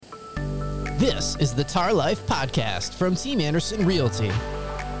This is the Tar Life Podcast from Team Anderson Realty.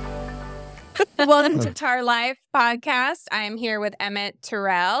 Welcome to Tar Life Podcast. I am here with Emmitt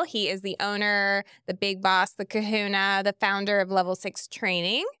Terrell. He is the owner, the big boss, the kahuna, the founder of Level 6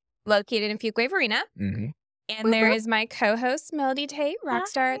 Training, located in Fuquay Arena. Mm-hmm. And there is my co-host, Melody Tate,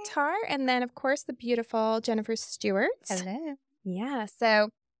 rockstar at Tar. And then, of course, the beautiful Jennifer Stewart. Hello. Yeah. So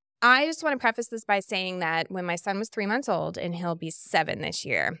I just want to preface this by saying that when my son was 3 months old, and he'll be 7 this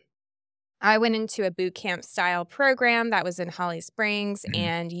year, I went into a boot camp style program that was in Holly Springs,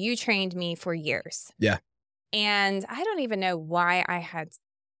 and you trained me for years. Yeah. And I don't even know why I had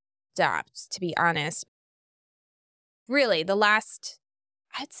stopped, to be honest. Really, the last,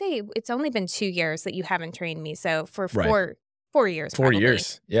 I'd say it's only been 2 years that you haven't trained me. So for four years. 4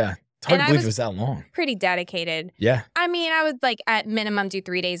 years. Yeah. It's hard And to I believe was it was that long. Pretty dedicated. Yeah. I mean, I would like at minimum do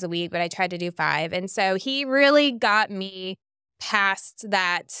 3 days a week, but I tried to do 5. And so he really got me past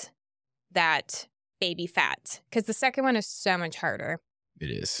that baby fat, because the second one is so much harder. It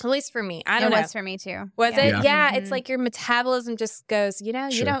is. At least for me. I don't know. It was for me too. Was Yeah. it? Yeah. It's like your metabolism just goes, you know,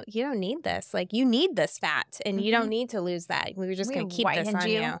 Sure. you don't need this. Like, you need this fat, and you don't need to lose that. We were just going to keep this on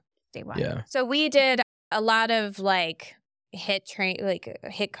you. Stay white. Yeah. So we did a lot of like hit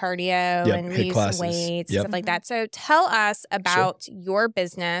cardio, Yep, and we hit used classes. weights, Yep. stuff like that. So tell us about your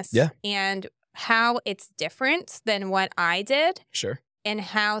business and how it's different than what I did, Sure. and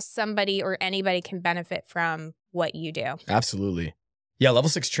how somebody or anybody can benefit from what you do. Absolutely. Yeah. Level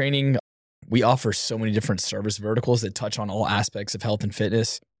 6 Training, we offer so many different service verticals that touch on all aspects of health and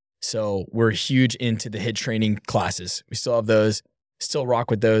fitness. So we're huge into the HIIT training classes. We still have those, still rock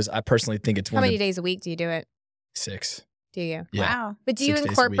with those. I personally think it's How one many of the days a week do you do it? 6. Do you? Yeah. Wow. But do you 6 days a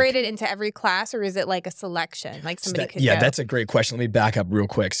incorporate week. it into every class, or is it like a selection? Like somebody could Yeah, go? that's a great question. Let me back up real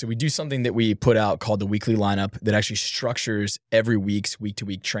quick. So we do something that we put out called the weekly lineup that actually structures every week's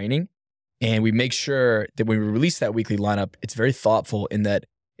week-to-week training. And we make sure that when we release that weekly lineup, it's very thoughtful in that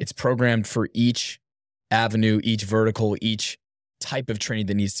it's programmed for each avenue, each vertical, each type of training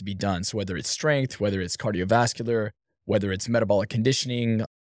that needs to be done. So whether it's strength, whether it's cardiovascular, whether it's metabolic conditioning,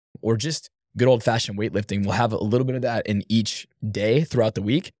 or just good old-fashioned weightlifting, we'll have a little bit of that in each day throughout the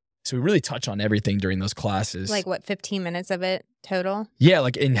week. So we really touch on everything during those classes. like what, 15 minutes of it total? Yeah,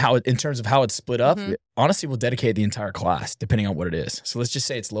 like in terms of how it's split up, honestly, we'll dedicate the entire class depending on what it is. So let's just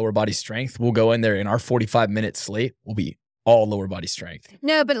say it's lower body strength. We'll go in there and our 45-minute slate will be all lower body strength.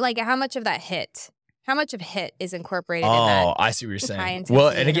 No, but like how much of that HIIT? How much of HIIT is incorporated in that? Oh, I see what you're high saying. intensity Well,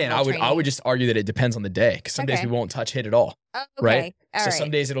 and again, interval I training? would just argue that it depends on the day, because some days Okay. we won't touch HIIT at all. Oh, okay. Right? All So right. some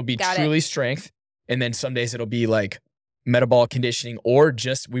days it'll be Got truly strength, and then some days it'll be like metabolic conditioning, or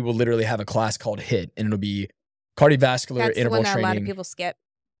just we will literally have a class called HIIT, and it'll be cardiovascular That's the interval one that training. a lot of people skip.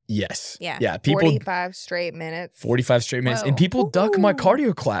 Yes. Yeah. Yeah. People 45 straight minutes. 45 straight minutes. Whoa. And people duck my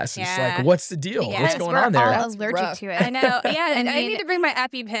cardio class. It's Yeah. like, what's the deal? Yeah. What's Yes, going we're on there? all That's allergic rough. to it. I know. Yeah. And I need to bring my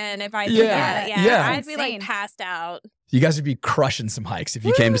EpiPen if I do Yeah. that. Yeah. I'd be like Insane. passed out. You guys would be crushing some hikes if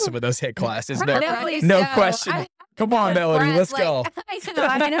you came to some of those HIIT classes. No, Please no go. question. I- Come on, Melody. breath, Let's like, go. I know.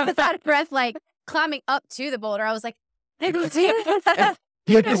 I mean, I was out of breath, like climbing up to the boulder. I was like, Is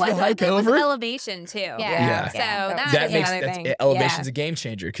the hike over? Elevation too. Yeah. So That that is makes another thing. elevation's a game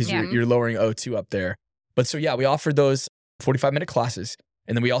changer because Yeah. you're lowering O2 up there. But so yeah, we offer those 45-minute classes.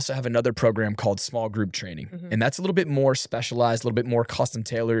 And then we also have another program called small group training. Mhm. And that's a little bit more specialized, a little bit more custom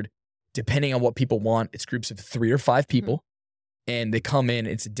tailored, depending on what people want. It's groups of 3 or 5 people. And they come in,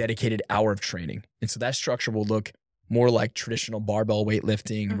 it's a dedicated hour of training. And so that structure will look more like traditional barbell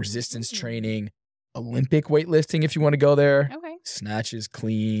weightlifting, resistance training, Olympic weightlifting if you want to go there, Okay. snatches,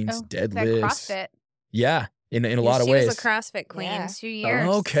 cleans, Oh, deadlifts. CrossFit. Yeah, in a lot of She ways. was a CrossFit queen. Yeah. 2 years.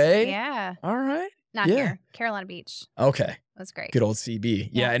 Okay. Yeah. All right. Not Yeah. here. Carolina Beach. Okay. That's great. Good old CB.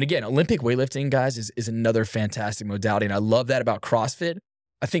 Yeah. Yeah. And again, Olympic weightlifting, guys, is another fantastic modality. And I love that about CrossFit.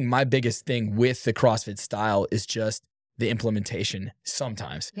 I think my biggest thing with the CrossFit style is just the implementation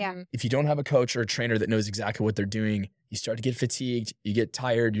sometimes. Yeah. If you don't have a coach or a trainer that knows exactly what they're doing, you start to get fatigued, you get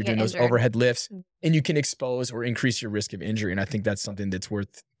tired, you're Get doing those injured. overhead lifts, and you can expose or increase your risk of injury. And I think that's something that's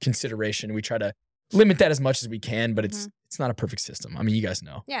worth consideration. We try to limit that as much as we can, but it's not a perfect system. I mean, you guys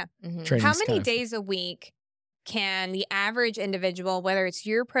know. Yeah. Mhm. Training's How many kind of- days a week can the average individual, whether it's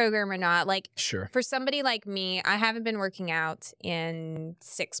your program or not, like Sure. for somebody like me, I haven't been working out in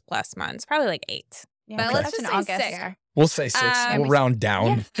 6+ months, probably like 8. Yeah. But we let's stopped just in say August. 6. Yeah. We'll say 6. We'll round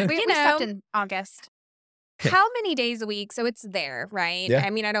down. We You stopped know. in August. How many days a week? So it's there, right? Yeah. I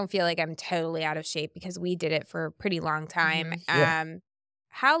mean, I don't feel like I'm totally out of shape because we did it for a pretty long time. Yeah.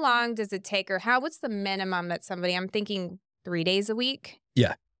 How long does it take, or what's the minimum that somebody, I'm thinking 3 days a week?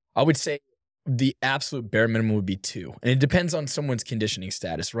 I would say the absolute bare minimum would be 2. And it depends on someone's conditioning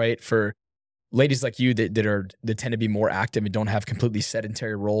status, right? For ladies like you that tend to be more active and don't have completely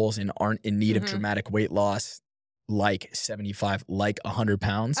sedentary roles and aren't in need of dramatic weight loss, like 75, like 100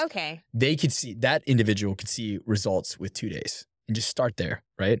 pounds. Okay. That individual could see results with 2 days and just start there,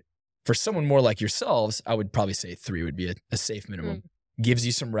 right? For someone more like yourselves, I would probably say 3 would be a safe minimum. Gives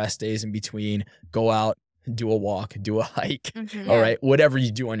you some rest days in between, go out, do a walk, do a hike, all right? Whatever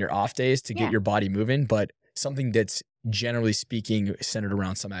you do on your off days to get your body moving, but something that's generally speaking centered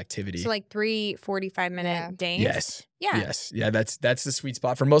around some activity. So like 3 45-minute days? Yes. Yeah. Yes. Yeah, that's the sweet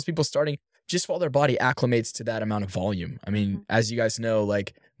spot for most people starting just while their body acclimates to that amount of volume. I mean, as you guys know,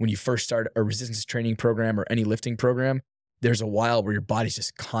 like when you first start a resistance training program or any lifting program, there's a while where your body's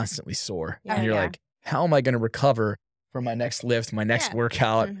just constantly sore. And you're like, how am I going to recover for my next lift, my next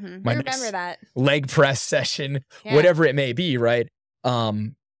workout, my next leg press session, whatever it may be, right?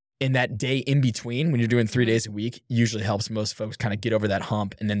 In that day in between, when you're doing 3 days a week, usually helps most folks kind of get over that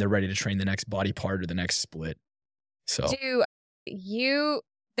hump, and then they're ready to train the next body part or the next split. So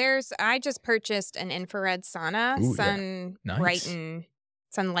I just purchased an infrared sauna,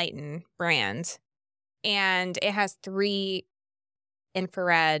 Sunlighten brand, and it has 3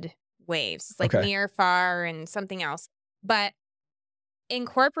 infrared waves. It's like near, far, and something else. But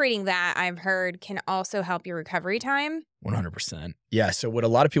incorporating that, I've heard, can also help your recovery time. 100%. Yeah. So what a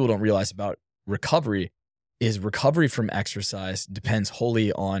lot of people don't realize about recovery is recovery from exercise depends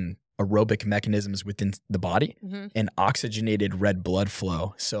wholly on aerobic mechanisms within the body and oxygenated red blood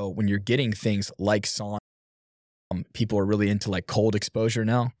flow. So when you're getting things like sauna, people are really into like cold exposure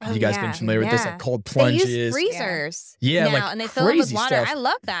now. Have you guys been familiar with this? Like cold plunges. They use freezers now, like and they fill them with water. Stuff. I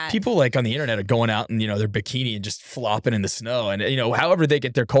love that. People like on the internet are going out in, their bikini and just flopping in the snow. And, however they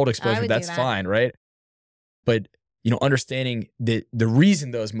get their cold exposure, that's fine, right? But, understanding that the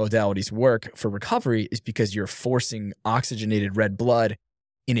reason those modalities work for recovery is because you're forcing oxygenated red blood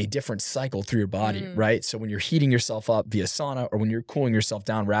in a different cycle through your body, right? So when you're heating yourself up via sauna or when you're cooling yourself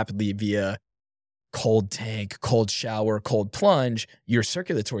down rapidly via cold tank, cold shower, cold plunge, your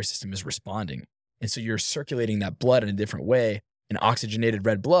circulatory system is responding. And so you're circulating that blood in a different way. And oxygenated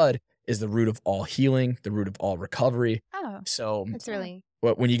red blood is the root of all healing, the root of all recovery. Oh, so that's really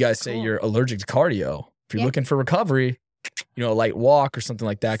when you guys say you're allergic to cardio, if you're looking for recovery, a light walk or something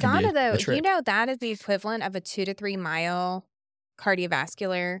like that can be a trick. That is the equivalent of a 2 to 3 mile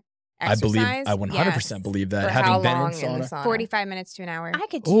cardiovascular exercise. I 100% believe that. For Having been in the sauna? 45 minutes to an hour. I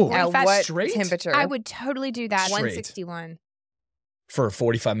could do at what straight temperature? I would totally do that. 161. For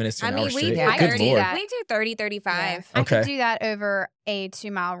 45 minutes to an hour straight? I Good could do Lord. that. We do 30, 35. Yeah. I could do that over a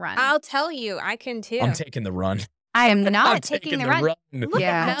 2-mile run. I'll tell you, I can too. I'm taking the run. I am not I'm taking the run.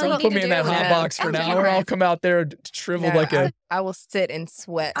 Don't put me in that hot box for an hour. I'll come out there shriveled like a... I will sit and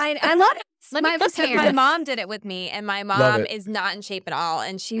sweat. I love it. My My mom did it with me, and my mom is not in shape at all.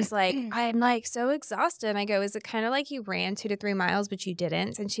 And she's like, I'm like so exhausted. And I go, is it kind of like you ran 2 to 3 miles, but you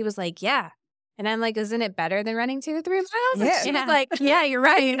didn't? And she was like, yeah. And I'm like, isn't it better than running 2 to 3 miles? Yeah. And she was like, yeah, you're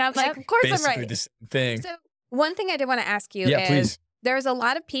right. And I'm like, of course Basically I'm right. the same thing. So one thing I did want to ask you is, please. There's a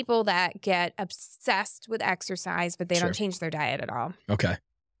lot of people that get obsessed with exercise, but they don't change their diet at all. Okay.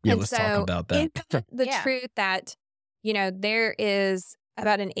 Yeah, And let's so talk about that. The truth that, there is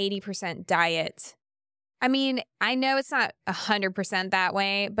about an 80% diet. I mean, I know it's not 100% that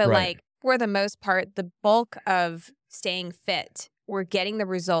way, but like for the most part, the bulk of staying fit or getting the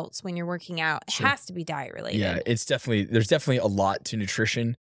results when you're working out has to be diet related. Yeah, there's definitely a lot to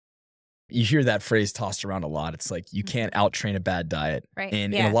nutrition. You hear that phrase tossed around a lot. It's like you can't out-train a bad diet. Right.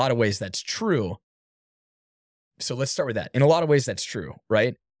 And in a lot of ways, that's true. So let's start with that. In a lot of ways, that's true,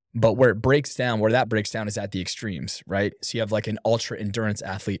 right? But where that breaks down is at the extremes, right? So you have like an ultra endurance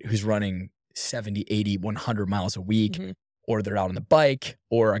athlete who's running 70, 80, 100 miles a week, or they're out on the bike,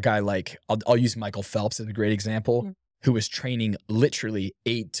 or a guy like, I'll use Michael Phelps as a great example, who was training literally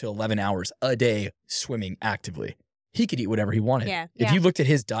 8 to 11 hours a day swimming actively. He could eat whatever he wanted. Yeah. If you looked at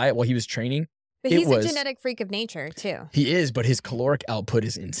his diet while he was training, but he's a genetic freak of nature too. He is, but his caloric output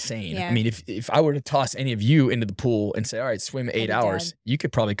is insane. Yeah. I mean, if I were to toss any of you into the pool and say, all right, swim 8 hours, you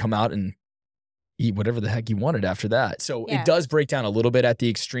could probably come out and eat whatever the heck you wanted after that. So it does break down a little bit at the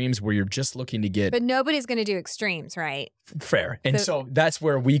extremes where you're just looking to get... But nobody's going to do extremes, right? Fair. And so that's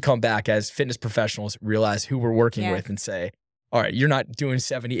where we come back as fitness professionals, realize who we're working with and say, all right, you're not doing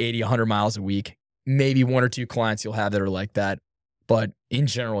 70, 80, 100 miles a week. Maybe 1 or 2 clients you'll have that are like that. But in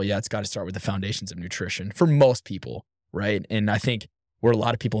general, it's got to start with the foundations of nutrition for most people, right? And I think where a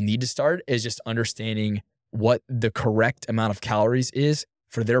lot of people need to start is just understanding what the correct amount of calories is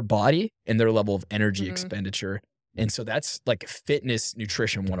for their body and their level of energy expenditure. And so that's like fitness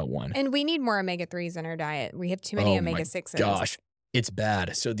nutrition 101. And we need more omega-3s in our diet. We have too many omega-6s. Gosh. It's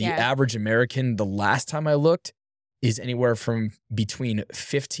bad. So the Yeah. average American, the last time I looked, is anywhere from between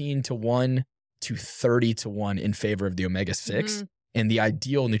 15 to 1 to 30 to 1 in favor of the omega-6. And the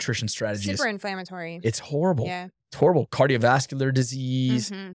ideal nutrition strategy Super inflammatory. it's horrible. Yeah. It's horrible. Cardiovascular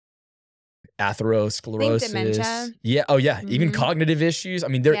disease, atherosclerosis. dementia. Yeah. Oh, yeah. Even cognitive issues. I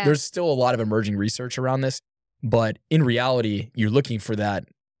mean, Yeah. there's still a lot of emerging research around this. But in reality, you're looking for that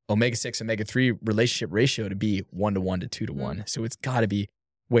omega-6, omega-3 relationship ratio to be 1 to 1 to 2 to 1. So it's got to be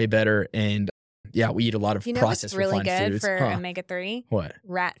way better. And yeah, we eat a lot of You know what's processed really refined good foods. for Huh. omega-3? What?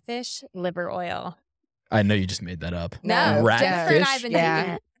 Ratfish liver oil. I know you just made that up. No, Ratfish? Jennifer and I have been Yeah.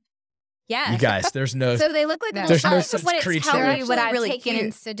 taking it. Yeah. You guys, there's no. So they look like No. little There's no shots such of what it's creature. telling They're you what actually I've really taken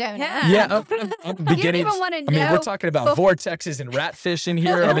in cute. Sedona. Yeah. Yeah, I'm You don't beginning. even want to I mean, we're know. talking about vortexes and ratfish in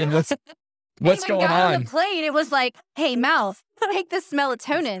here. I mean, what's When going I got on on? the plane, it was like, hey, mouth, take this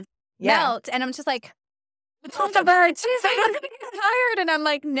melatonin. Yeah. Melt. And I'm just like, oh, the bird. She's like, I'm tired. And I'm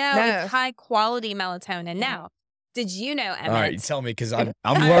like, no, No. it's high quality melatonin. Now, did you know, Emmitt? All right, you tell me because I'm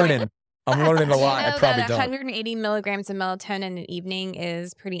learning. I'm learning a lot. You know I probably that don't. 180 milligrams of melatonin in the evening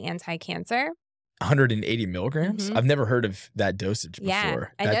is pretty anti-cancer. 180 milligrams? Mhm. I've never heard of that dosage Yeah,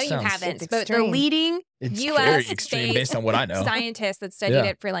 before. I That know you sounds- haven't, It's but the extreme. leading It's US very extreme based based on what I know. scientist that studied Yeah.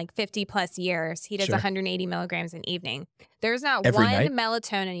 it for like 50 plus years, he does Sure. 180 milligrams an evening. There's not Every one night?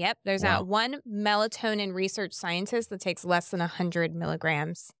 melatonin. Yep. There's Wow. not one melatonin research scientist that takes less than 100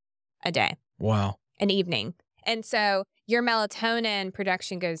 milligrams a day, Wow. an evening. And so your melatonin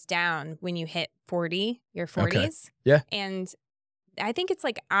production goes down when you hit 40, your 40s. Yeah. And I think it's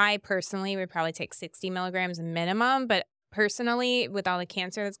like I personally would probably take 60 milligrams minimum, but personally, with all the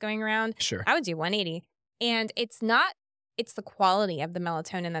cancer that's going around, Sure. I would do 180. And it's the quality of the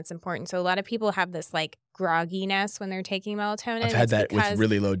melatonin that's important. So a lot of people have this like grogginess when they're taking melatonin. I've had It's that with because-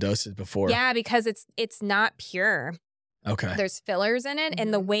 really low doses before. Yeah, because it's not pure. Okay. There's fillers in it,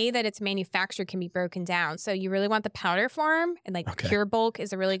 and the way that it's manufactured can be broken down. So you really want the powder form, and like Okay. Pure Bulk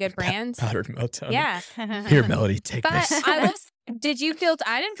is a really good brand. Powdered melatonin. Yeah. Here, Melody, take But this. I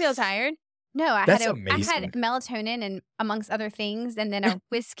didn't feel tired. No, I That's had amazing. melatonin and amongst other things, and then a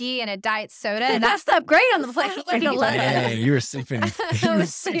whiskey and a diet soda, and I slept great on the plane. Like 11. Dang, you were sleeping. I You were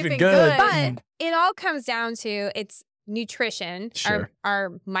was sleeping sleeping good. good. But it all comes down to it's nutrition, Sure.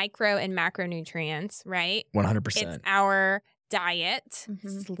 our micro and macronutrients, right? 100%. It's our diet,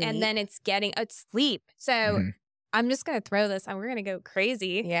 Mhm. and then it's sleep. So Mhm. I'm just gonna throw this, and we're gonna go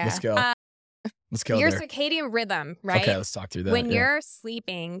crazy. Yeah. Let's go. Let's go Your there. circadian rhythm, right? Okay, let's talk through that. When yeah. you're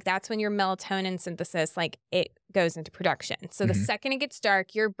sleeping, that's when your melatonin synthesis, like it goes into production. So the Mhm. second it gets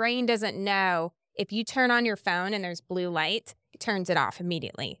dark, your brain doesn't know if you turn on your phone and there's blue light, it turns it off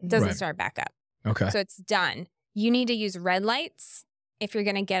immediately. It doesn't Right. start back up. Okay. So it's done. You need to use red lights if you're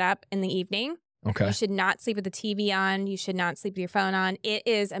going to get up in the evening. Okay. You should not sleep with the TV on. You should not sleep with your phone on. It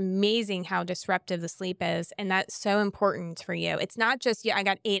is amazing how disruptive the sleep is. And that's so important for you. It's not just, I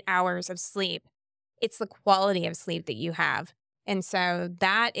got 8 hours of sleep. It's the quality of sleep that you have. And so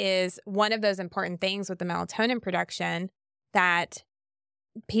that is one of those important things with the melatonin production that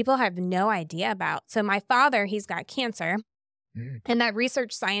people have no idea about. So my father, he's got cancer. Mm. And that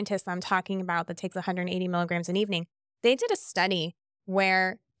research scientist I'm talking about that takes 180 milligrams an evening, they did a study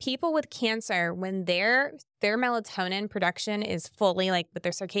where people with cancer, when their melatonin production is fully, like with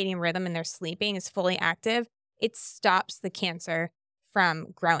their circadian rhythm and their sleeping is fully active, it stops the cancer from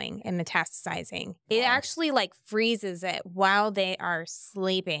growing and metastasizing. It actually like freezes it while they are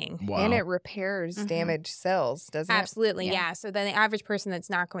sleeping. Wow. And it repairs Mhm. damaged cells, doesn't it? Absolutely, Yeah. yeah. So then the average person that's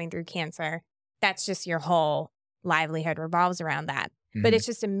not going through cancer, that's just your whole livelihood revolves around that. But Mhm. it's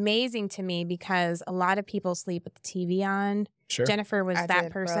just amazing to me because a lot of people sleep with the TV on. Sure. Jennifer was I that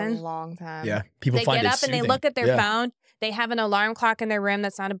did for a person. long time. Yeah. People They find get it up and they soothing. look at their Yeah. phone. They have an alarm clock in their room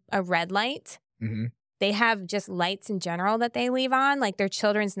that's not a red light. Mm-hmm. They have just lights in general that they leave on, like their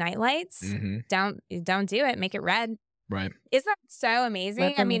children's night lights. Mm-hmm. Don't do it. Make it red. Right. Isn't that so amazing?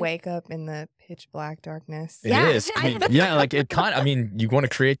 Let them I mean, wake up in the pitch black darkness. It Yeah. is. I mean, yeah, like it kind of, I mean, you want to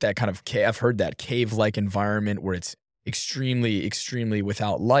create that kind of I've heard that cave-like environment where it's extremely, extremely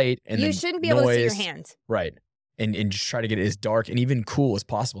without light and you then shouldn't be able to see your noise. hand. Right. And just try to get it as dark and even cool as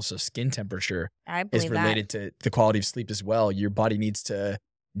possible. So skin temperature I is believe related to the quality of sleep as well. Your body needs to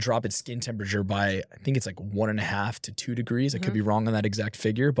drop its skin temperature by, I think it's like 1.5 to 2 degrees. I could be wrong on that exact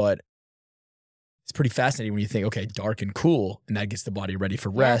figure, but it's pretty fascinating when you think, okay, dark and cool, and that gets the body ready for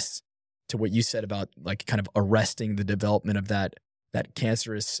rest. To what you said about like kind of arresting the development of that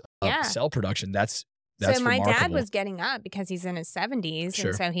cancerous Yeah. cell production. That's So my remarkable. dad was getting up because he's in his 70s, Sure.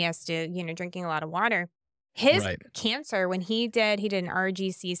 and so he has to, drinking a lot of water. His Right. cancer, when he did an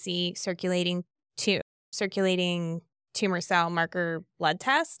RGCC circulating tumor cell marker blood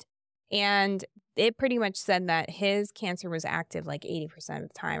test. And it pretty much said that his cancer was active like 80% of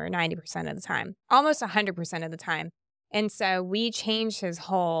the time or 90% of the time, almost 100% of the time. And so we changed his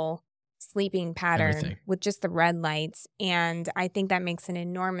whole sleeping pattern Everything. with just the red lights. And I think that makes an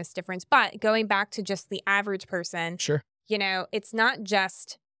enormous difference. But going back to just the average person, Sure. you know, it's not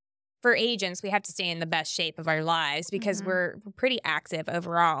just for agents. We have to stay in the best shape of our lives because we're pretty active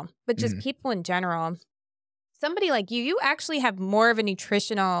overall. But just people in general, somebody like you actually have more of a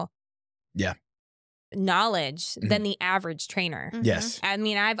nutritional knowledge than the average trainer. Yes. I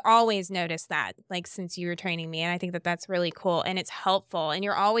mean, I've always noticed that, like, since you were training me, and I think that that's really cool, and it's helpful, and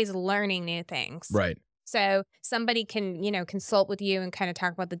you're always learning new things. Right. So somebody can, you know, consult with you and kind of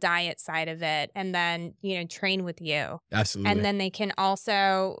talk about the diet side of it, and then, you know, train with you. Absolutely. And then they can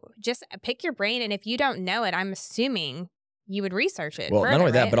also just pick your brain, and if you don't know it, I'm assuming you would research it. Well, further, not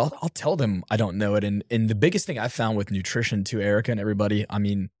only that, right? but I'll tell them I don't know it. And the biggest thing I found with nutrition too, Erica and everybody, I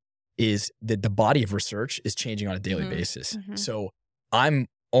mean, is that the body of research is changing on a daily basis. So I'm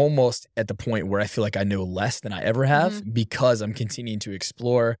almost at the point where I feel like I know less than I ever have because I'm continuing to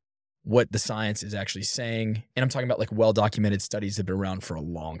explore what the science is actually saying. And I'm talking about like well-documented studies that have been around for a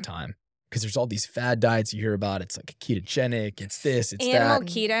long time. Because there's all these fad diets you hear about. It's like ketogenic, it's this, it's Animal that.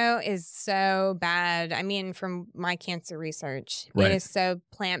 keto is so bad. I mean, from my cancer research, Right. it is so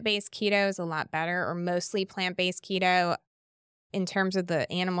plant-based keto is a lot better, or mostly plant-based keto in terms of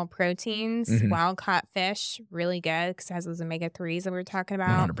the animal proteins. Wild-caught fish, really good because it has those omega-3s that we were talking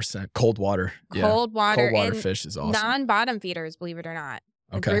about. 100%. Cold water. Cold water. Cold water and fish is awesome. non-bottom feeders, believe it or not.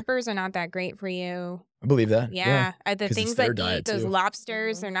 The Okay. groupers are not that great for you. I believe that. Yeah. The 'Cause it's things their that diet, eat those too.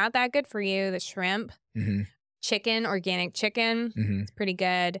 lobsters, they're not that good for you. The shrimp, chicken, organic chicken, it's pretty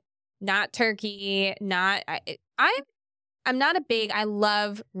good. Not turkey, not I'm not a big, I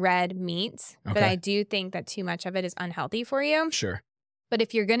love red meat, but Okay. I do think that too much of it is unhealthy for you. Sure. But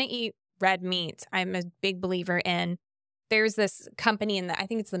if you're going to eat red meat, I'm a big believer in, there's this company I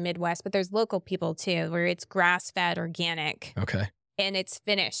think it's the Midwest, but there's local people too, where it's grass-fed organic. Okay. And it's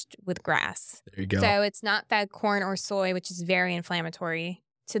finished with grass. There you go. So it's not fed corn or soy, which is very inflammatory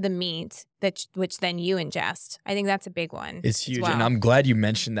to the meat, which then you ingest. I think that's a big one. It's as huge. well. And I'm glad you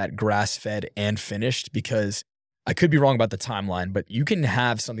mentioned that grass-fed and finished because I could be wrong about the timeline, but you can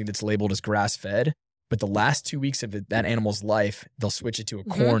have something that's labeled as grass-fed, but the last 2 weeks of that animal's life, they'll switch it to a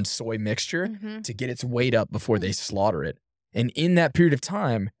corn-soy mixture to get its weight up before they slaughter it. And in that period of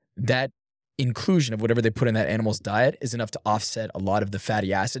time, that inclusion of whatever they put in that animal's diet is enough to offset a lot of the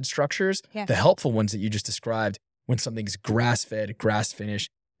fatty acid structures, the helpful ones that you just described when something's grass-fed, grass-finished.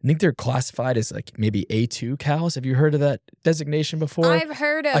 I think they're classified as like maybe A2 cows. Have you heard of that designation before? I've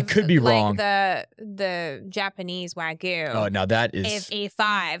heard of I could be like wrong. the Japanese Wagyu. Oh, now that is... If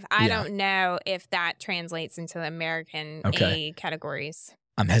A5. I Yeah. don't know if that translates into the American Okay. A categories.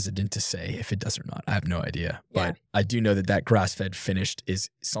 I'm hesitant to say if it does or not. I have no idea. Yeah. But I do know that grass-fed finished is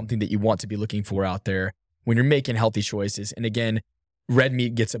something that you want to be looking for out there when you're making healthy choices. And again, red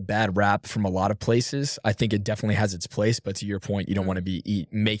meat gets a bad rap from a lot of places. I think it definitely has its place. But to your point, you don't want to be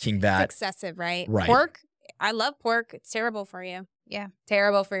making that. It's excessive, right? Right. Pork, I love pork. It's terrible for you. Yeah.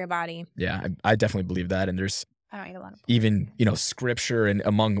 Terrible for your body. Yeah, I definitely believe that. And there's I don't eat a lot of pork. even, scripture and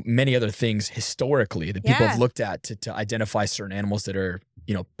among many other things historically that people Yeah. have looked at to identify certain animals that are,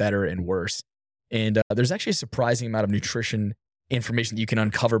 better and worse. And there's actually a surprising amount of nutrition information that you can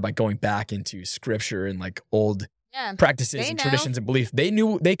uncover by going back into scripture and like old Yeah. practices They and know. traditions and belief. They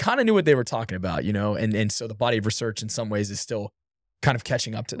kind of knew what they were talking about, and so the body of research in some ways is still kind of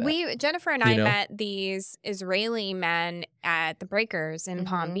catching up to that. Jennifer and I You know? met these Israeli men at the Breakers in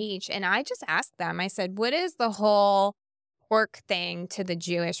Palm Beach, and I just asked them, I said, what is the whole pork thing to the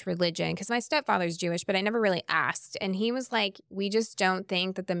Jewish religion? Because my stepfather's Jewish, but I never really asked. And he was like, we just don't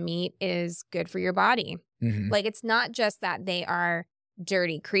think that the meat is good for your body. Mhm. Like, it's not just that they are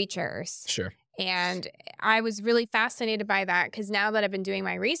dirty creatures. Sure. And I was really fascinated by that because now that I've been doing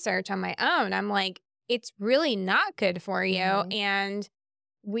my research on my own, I'm like, it's really not good for you. And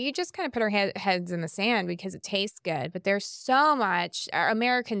we just kind of put our heads in the sand because it tastes good. But there's so much. Our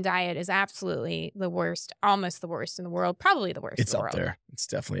American diet is absolutely the worst, almost the worst in the world, probably the worst It's in the up world. there. It's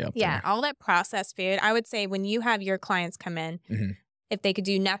definitely up Yeah, there. all that processed food. I would say when you have your clients come in, if they could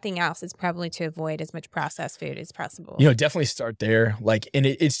do nothing else, it's probably to avoid as much processed food as possible. Definitely start there. Like, and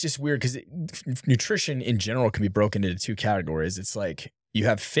it's just weird because nutrition in general can be broken into two categories. It's like you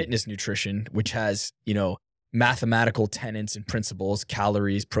have fitness nutrition, which has, mathematical tenets and principles,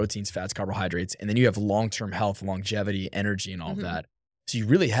 calories, proteins, fats, carbohydrates. And then you have long-term health, longevity, energy, and all of that. So you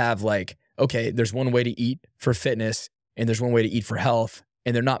really have like, okay, there's one way to eat for fitness and there's one way to eat for health.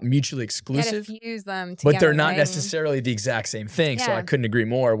 and they're not mutually You exclusive, gotta fuse them together, but they're not right? necessarily the exact same thing. So Yeah. I couldn't agree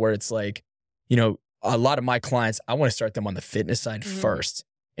more, where it's like, you know, a lot of my clients, I want to start them on the fitness side first.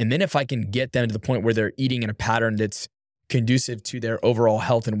 And then if I can get them to the point where they're eating in a pattern that's conducive to their overall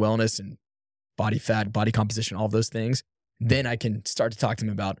health and wellness and body fat, body composition, all of those things, then I can start to talk to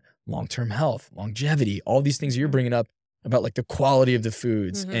them about long-term health, longevity, all these things you're bringing up about like the quality of the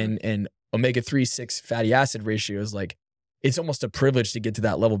foods and omega-3, 6 fatty acid ratios. Like, it's almost a privilege to get to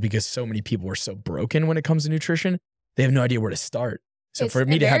that level because so many people are so broken when it comes to nutrition. They have no idea where to start. So It's for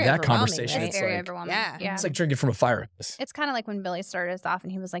me to have very that overwhelming, conversation, right? It's it's very like, overwhelming. yeah. it's like drinking from a fire hose. It's kind of like when Billy started us off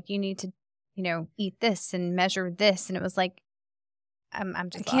and he was like, you need to, you know, eat this and measure this. And it was like, I'm I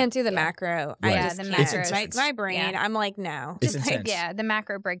just can't do the yeah. macro. Right. I Yeah, just the can't. macros. It's My brain, Yeah. I'm like, no. It's Just like, intense. yeah, the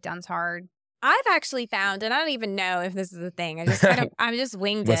macro breakdown's hard. I've actually found, and I don't even know if this is a thing. I just kind of, I'm just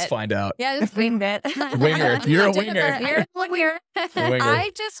winged Let's it. find out. Yeah, I just winged it. Winger. You're a winger. You're a winger. Winger.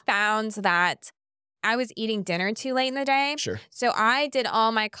 I just found that I was eating dinner too late in the day. Sure. So I did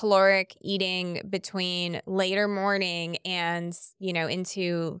all my caloric eating between later morning and, you know,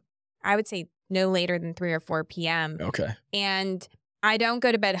 into, I would say no later than 3 or 4 p.m. Okay. And I don't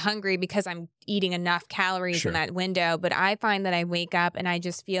go to bed hungry because I'm eating enough calories Sure. in that window. But I find that I wake up and I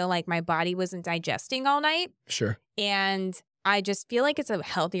just feel like my body wasn't digesting all night. Sure. And I just feel like it's a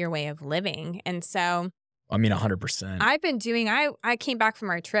healthier way of living. And so I mean, 100%. I've been doing, I came back from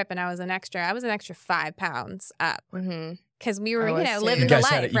our trip and I was an extra 5 pounds up Mm-hmm. because we were, I you was know, too. living you the guys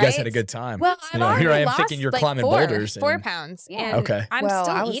life, had right? you guys had a good time. Well, I've You know, already here I am lost thinking you're like climbing 4 boulders. 4 and- pounds. Yeah. And Okay. I'm well,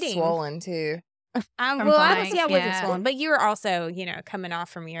 still I was eating. swollen too. Well, From obviously I flying, wasn't yeah. swollen, but you were also, you know, coming off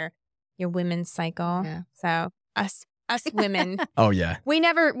from your women's cycle. Yeah. So us women, Oh yeah. we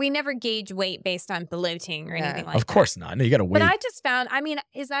never gauge weight based on bloating or Yeah. anything like Of that. course not. No, you got to wait. But I just found, I mean,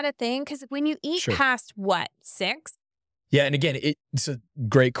 is that a thing? Because when you eat Sure. past what, 6? Yeah, and again, it's a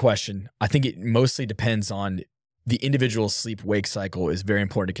great question. I think it mostly depends on the individual sleep-wake cycle is very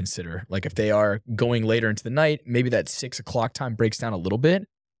important to consider. Like if they are going later into the night, maybe that 6 o'clock time breaks down a little bit.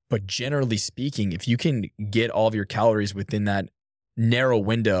 But generally speaking, if you can get all of your calories within that narrow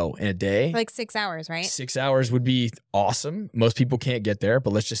window in a day, Like 6 hours, right? 6 hours would be awesome. Most people can't get there,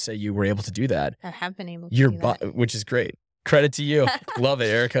 but let's just say you were able to do that. I have been able to Your do that. which is great. Credit to you. Love it,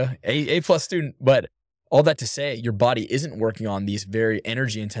 Erica. A+ student. But all that to say, your body isn't working on these very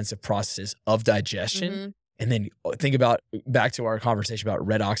energy intensive processes of digestion. Mhm. And then think about back to our conversation about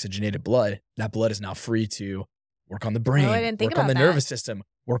red oxygenated blood. That blood is now free to work on the brain, Oh, I didn't think work on the about that. nervous system,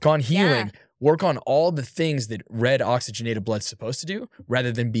 work on healing, work on all the things that red oxygenated blood's supposed to do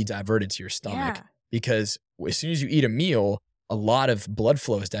rather than be diverted to your stomach. Yeah. Because as soon as you eat a meal, a lot of blood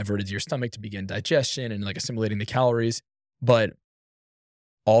flow is diverted to your stomach to begin digestion and like assimilating the calories. But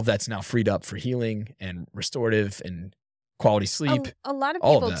all of that's now freed up for healing and restorative and quality sleep. A lot of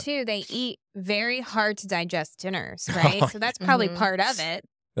all of people that. too, they eat very hard to digest dinners, right? Oh, So that's probably Mhm. part of it.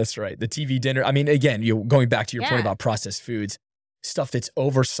 That's right. The TV dinner. I mean, again, going back to your point Yeah. about processed foods, stuff that's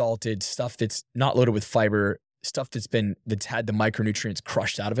oversalted, stuff that's not loaded with fiber, stuff that's had the micronutrients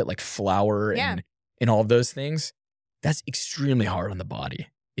crushed out of it, like flour Yeah. and all of those things. That's extremely hard on the body.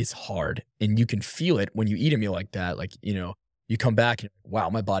 It's hard. And you can feel it when you eat a meal like that. Like, you come back and wow,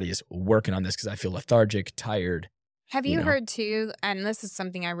 my body is working on this because I feel lethargic, tired. Have You you know. heard too, and this is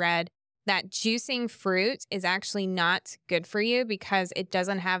something I read, that juicing fruit is actually not good for you because it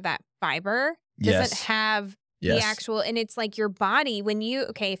doesn't have that fiber, doesn't Yes. have Yes. the actual, and it's like your body,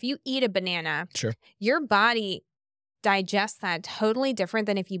 if you eat a banana, Sure. your body digests that totally different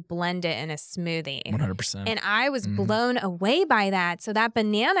than if you blend it in a smoothie. 100%. And I was Mhm. blown away by that. So that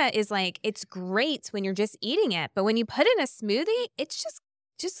banana is like, it's great when you're just eating it. But when you put it in a smoothie, it's just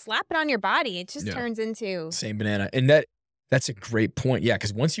slap it on your body. It just Yeah. turns into, Same banana. And that's a great point. Yeah.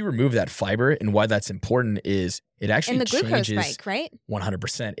 Because once you remove that fiber, and why that's important is it actually and the glucose changes spike, right?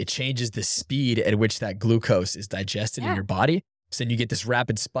 100%. It changes the speed at which that glucose is digested in Yeah. your body. So then you get this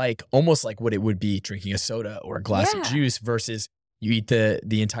rapid spike, almost like what it would be drinking a soda or a glass of Yeah. juice versus you eat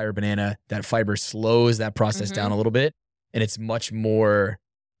the entire banana. That fiber slows that process Mhm. down a little bit, and it's much more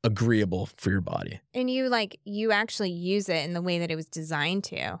agreeable for your body. And you actually use it in the way that it was designed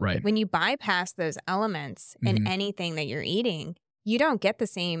to. Right. When you bypass those elements in Mhm. anything that you're eating, you don't get the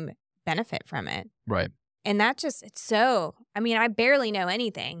same benefit from it. Right. And that just, I mean, I barely know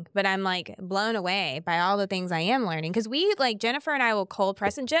anything, but I'm like blown away by all the things I am learning. Cause Jennifer and I will cold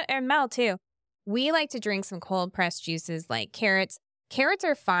press, and Mel too. We like to drink some cold pressed juices like carrots. Carrots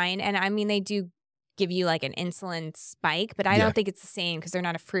are fine. And I mean, they do give you like an insulin spike, but I Yeah. don't think it's the same because they're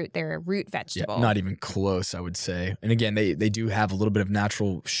not a fruit. They're a root Yeah, vegetable. not even close, I would say. And again, they do have a little bit of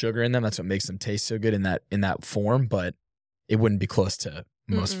natural sugar in them. That's what makes them taste so good in that form. But it wouldn't be close to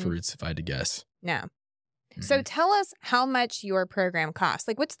most Mm-mm. fruits if I had to guess. No. So Mhm. tell us how much your program costs.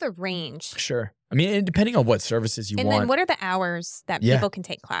 Like, what's the range? Sure. I mean, and depending on what services you And want. then what are the hours that Yeah. people can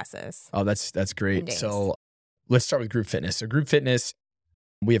take classes? Oh, that's And great. days. So let's start with group fitness. So group fitness,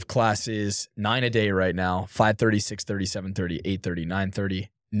 we have classes 9 a day right now, 5:30, 6:30, 7:30, 8:30, 9:30,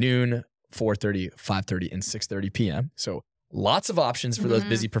 noon, 4:30, 5:30, and 6:30 p.m. So lots of options for those Mhm.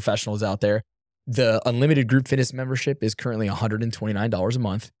 busy professionals out there. The unlimited group fitness membership is currently $129 a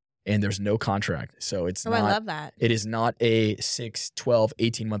month, and there's no contract. So it's Oh, I not, love that. it is not a 6, 12,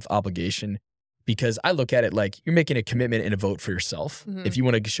 18-month obligation, because I look at it like you're making a commitment and a vote for yourself. Mhm. If you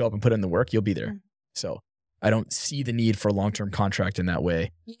want to show up and put in the work, you'll be there. Mhm. So I don't see the need for a long-term contract in that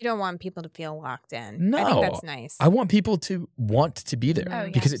way. You don't want people to feel locked in. I No. think that's nice. I want people to want to be there Oh, yeah,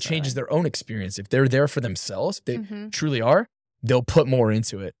 because it changes their own experience. If they're there for themselves, if they Mhm. truly are, they'll put more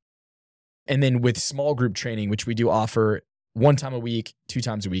into it. And then with small group training, which we do offer 1 time a week, 2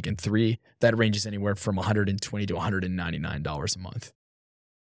 times a week, and 3, that ranges anywhere from $120 to $199 a month.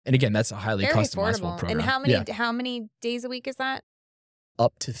 And again, that's a highly Very customizable affordable. program. And how many Yeah, how many days a week is that?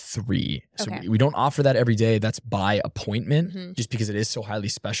 up to 3. So Okay. we don't offer that every day. That's by appointment, Mhm. just because it is so highly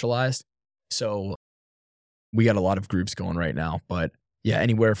specialized. So we got a lot of groups going right now, but yeah,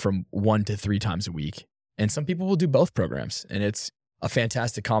 anywhere from 1 to 3 times a week. And some people will do both programs, and it's a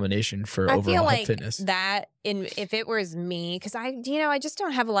fantastic combination for I overall feel health like fitness. that if it was me, because I just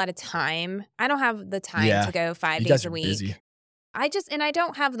don't have a lot of time. I don't have the time Yeah. to go 5 You days guys a are week. busy. And I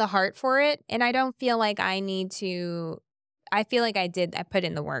don't have the heart for it. And I don't feel like I need to. I feel like I put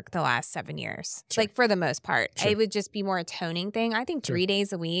in the work the last 7 years. Sure. Like for the most part, Sure. it would just be more a toning thing. I think Sure. 3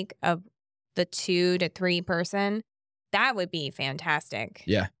 days a week of the 2 to 3 person, that would be fantastic.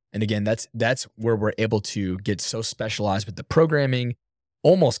 Yeah. And again, that's where we're able to get so specialized with the programming,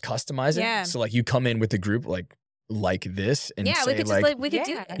 almost customize it. Yeah. So like you come in with a group like this and Yeah, say we could like, just we could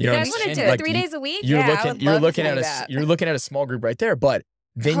do Yeah. that. You know You what guys I'm want to saying? do it Like, 3 days a week? you're Yeah, I looking would you're love looking to at do a that. you're looking at a small group right there, but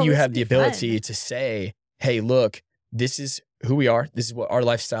then Oh, you this have would the be fun. ability to say, hey, look, this is who we are, this is what our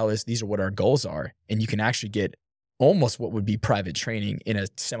lifestyle is, these are what our goals are, and you can actually get almost what would be private training in a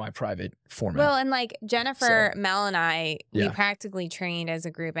semi-private format. Well, and like Jennifer, Mel, and I, we Yeah. practically trained as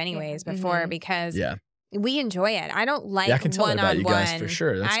a group anyways before Mhm. because yeah, we enjoy it. I don't like I can tell that about you one-on-one. guys for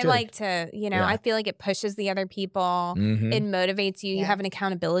sure. That's I good. like to, Yeah. I feel like it pushes the other people. Mhm. It motivates you. You Yeah. have an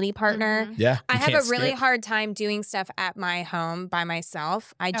accountability partner. Mhm. Yeah, I you have a can't really skip. hard time doing stuff at my home by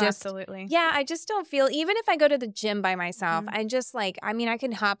myself. I Oh, just absolutely. Yeah, I just don't feel, even if I go to the gym by myself, Mhm. I just like, I mean, I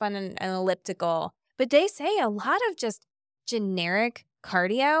can hop on an elliptical, but they say a lot of just generic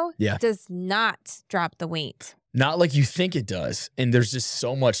cardio Yeah. does not drop the weight. Not like you think it does. And there's just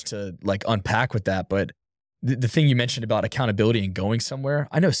so much to like unpack with that. But the thing you mentioned about accountability and going somewhere,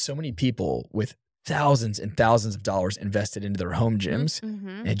 I know so many people with thousands and thousands of dollars invested into their home gyms, Mm-hmm.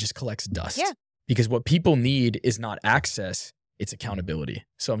 and it just collects dust. Yeah. Because what people need is not access, it's accountability.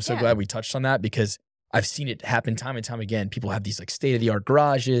 So I'm so Yeah. glad we touched on that, because I've seen it happen time and time again. People have these like state-of-the-art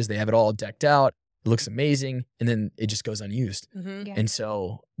garages, they have it all decked out, it looks amazing, and then it just goes unused. Mm-hmm. Yeah. And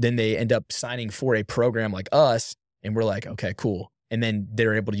so then they end up signing for a program like us, and we're like, okay, cool. And then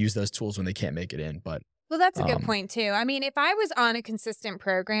they're able to use those tools when they can't make it in. But Well, that's a good Um, point too. I mean, if I was on a consistent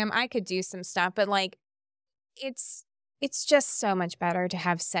program, I could do some stuff, but like it's just so much better to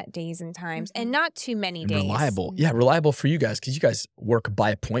have set days and times and Mhm. not too many and days. reliable. Yeah, reliable for you guys, because you guys work by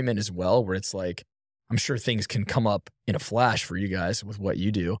appointment as well, where it's like, I'm sure things can come up in a flash for you guys with what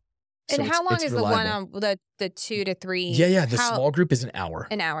you do. And So how it's- long it's is the reliable. one on the 2 to 3? Yeah, the How- small group is an hour.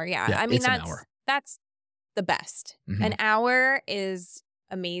 An hour, yeah. Yeah, I mean, it's an hour. that's the best. Mhm. An hour is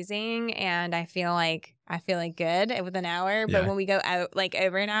amazing, and I feel like good with an hour. But Yeah. when we go out like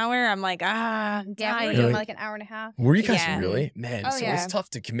over an hour, I'm like, I'm Yeah, we tired. were Really? doing like an hour and a half. Were you guys Yeah. really? Man, Oh, so yeah. it's tough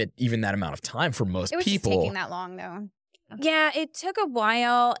to commit even that amount of time for most It was people. just taking that long though. Yeah, it took a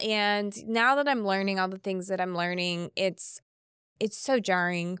while, and now that I'm learning all the things that I'm learning, it's so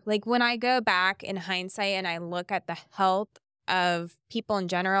jarring. Like when I go back in hindsight and I look at the health of people in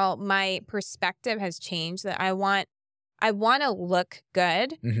general, my perspective has changed. That I want to look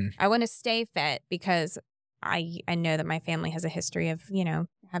good. Mhm. I want to stay fit because I know that my family has a history of,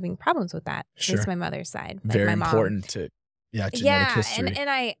 having problems with that. At Sure. least my mother's side. like Very my mom. important to, genetic Yeah, history.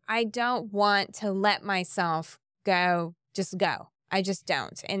 and I don't want to let myself go. I just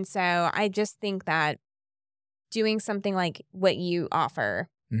don't. And so I just think that doing something like what you offer,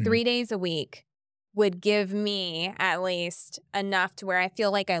 Mhm. 3 days a week, would give me at least enough to where I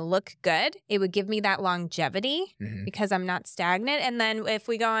feel like I look good. It would give me that longevity Mhm. because I'm not stagnant. And then if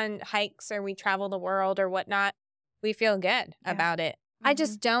we go on hikes or we travel the world or whatnot, we feel good Yeah. about it. I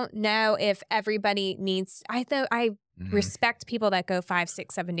just don't know if everybody needs, respect people that go 5,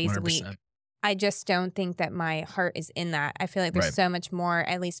 6, 7 days a week. 100%. I just don't think that my heart is in that. I feel like there's Right. so much more,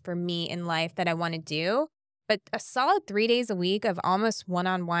 at least for me in life, that I want to do. But a solid 3 days a week of almost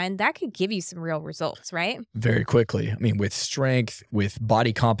one-on-one, that could give you some real results, right? Very quickly. I mean, with strength, with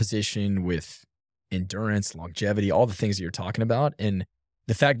body composition, with endurance, longevity, all the things that you're talking about. And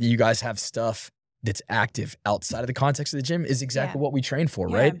the fact that you guys have stuff that's active outside of the context of the gym is exactly what we train for,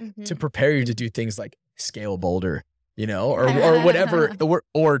 Yeah. right? Mhm. To prepare you to do things like scale a boulder, you know, or whatever,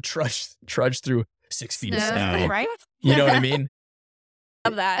 or trudge through 6 feet of No, snow. right? You know what I mean?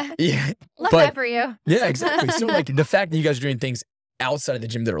 Love that. Yeah. Love But- that for you. Yeah, exactly. So like the fact that you guys are doing things outside of the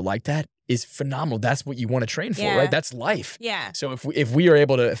gym that are like that is phenomenal. That's what you want to train for, Yeah. right? That's life. Yeah. So if we are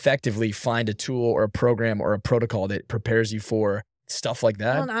able to effectively find a tool or a program or a protocol that prepares you for stuff like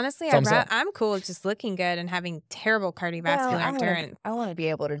that, Well, and honestly, thumbs up. I'm cool with just looking good and having terrible cardiovascular endurance. I want to be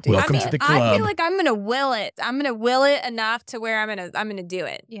able to do Welcome that. to the I club. feel like I'm gonna will it. I'm gonna will it enough to where I'm gonna do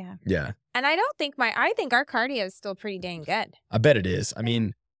it. Yeah. yeah, And I think our cardio is still pretty dang good. I bet it is. I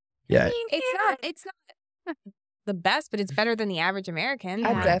mean, yeah, It's not the best, but it's better than the average American.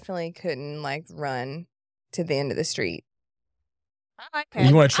 I Yeah. definitely couldn't like run to the end of the street. I could.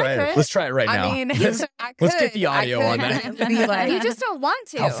 you want to try I it? could. Let's try it right now. I mean, let's, I let's get could. the audio I on that. could be like, You just don't want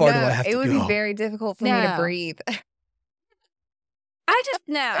to. How far do no, I have it to would go? be very difficult for me No. to breathe.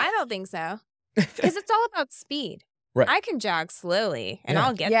 I don't think so. Because it's all about speed. Right. I can jog slowly and Yeah.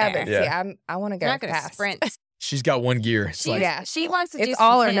 I'll get yeah, there. but Yeah. see, I want to I'm go not gonna fast. sprint. She's got one gear. It's like, Yeah. She wants to do It's some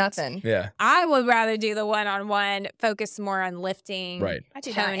all or HIIT. nothing. yeah, I would rather do the one-on-one, focus more on lifting. right. I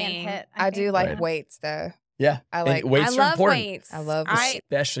do that and toning. hit. I do think. like Right. weights though. Yeah, I And like. weights I are love important, weights. I love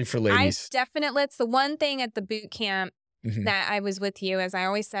especially for I ladies. definitely, it's the one thing at the boot camp Mhm. that I was with you, as I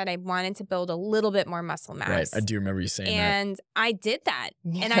always said, I wanted to build a little bit more muscle mass. Right, I do remember you saying that. And I did that.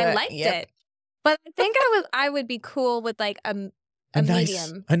 And I liked Yep. it. But I think I would be cool with like a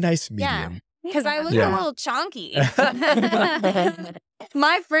medium. a nice Yeah. medium. Because I look Yeah. a little chunky.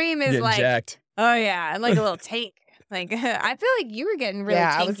 My frame is Getting like, jacked. oh yeah, I'm like a little tank. Like I feel like you were getting really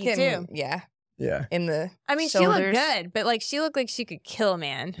yeah, tanky I was getting. too. Yeah, Yeah, in the. I mean, she looked shoulders. good, but like she looked like she could kill a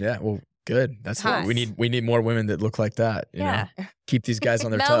man. yeah. Well, good. That's what we Toss. need. We need more women that look like that. You Yeah. know, keep these guys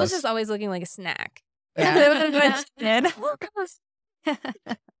on their Mel was toes. just always looking like a snack.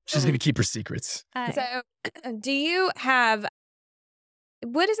 She's gonna keep her secrets. So, do you have?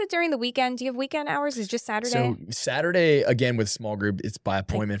 What is it during the weekend? Do you have weekend hours? Is it just Saturday? So Saturday again with small group, it's by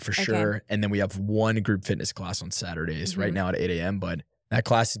appointment for okay. sure. And then we have one group fitness class on Saturdays right Mhm. now at 8 a.m. But that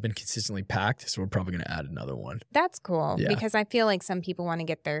class has been consistently packed, so we're probably gonna add another one. That's cool Yeah. because I feel like some people want to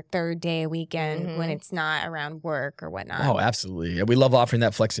get their third day a weekend when Mhm. it's not around work or whatnot. Oh, absolutely. Yeah, we love offering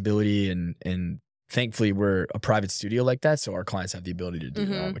that flexibility and thankfully we're a private studio like that, so our clients have the ability to do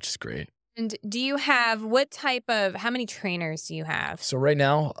that, Mhm. which is great. And do you have how many trainers do you have? So right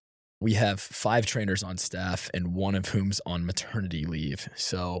now we have 5 trainers on staff and one of whom's on maternity leave.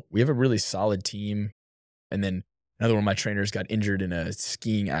 So we have a really solid team. And then another one of my trainers got injured in a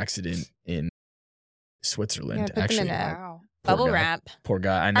skiing accident in Switzerland. put them in Actually, a- Wow. poor Bubble guy. wrap. Poor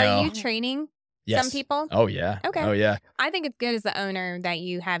guy. I know. Are you training Yes. some people? Oh yeah. Okay. Oh yeah. I think it's good as the owner that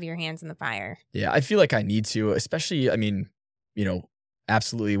you have your hands in the fire. Yeah. I feel like I need to, especially, I mean, you know,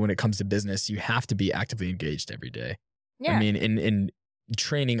 absolutely when it comes to business, you have to be actively engaged every day. Yeah. I mean, in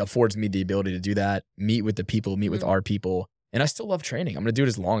training affords me the ability to do that, meet with the people, meet with Mhm. our people. And I still love training. I'm going to do it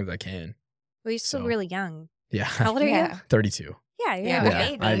as long as I can. Well, you're still so- really young. Yeah. How old are you? Yeah. 32. Yeah, you're Yeah.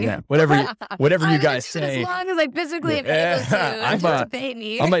 a Yeah. baby. yeah. Whatever you guys As say. long as I physically am Yeah. able to. I'm a-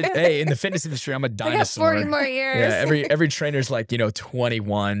 baby. Hey, in the fitness industry, I'm a I got dinosaur. 40 more years. Yeah, every trainer's like,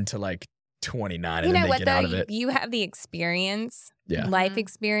 21 to like 29 You and know then they what get though? out of it. You have the experience, Yeah. life Mhm.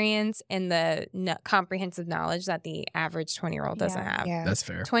 experience, and the comprehensive knowledge that the average 20-year-old doesn't Yeah. have. Yeah. That's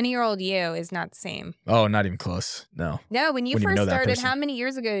fair. 20-year-old you is not the same. Oh, not even close. No. No, when you Wouldn't even first know that started, person. how many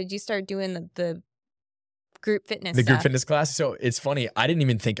years ago did you start doing the group fitness The stuff? group fitness class. So it's funny. I didn't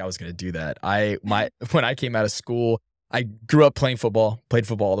even think I was going to do that. When I came out of school, I grew up playing football, played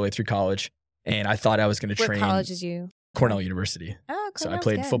football all the way through college, and I thought I was going to What train college did you? Cornell University. Oh, So I Cornell's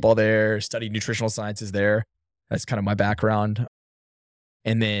played good. football there, studied nutritional sciences there. That's kind of my background.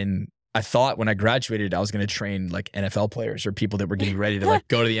 And then I thought when I graduated, I was going to train like NFL players or people that were getting ready to like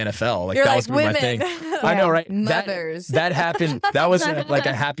go to the NFL. Like You're that like was gonna be my women. thing. I know, right? Mothers. That happened. That was like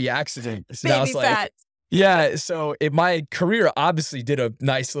a happy accident. So I Baby was like, fat. yeah. So my career obviously did a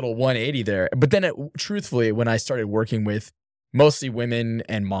nice little 180 there. But then truthfully, when I started working with mostly women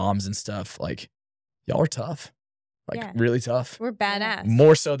and moms and stuff, like y'all are tough. Like Yeah. really tough. We're badass.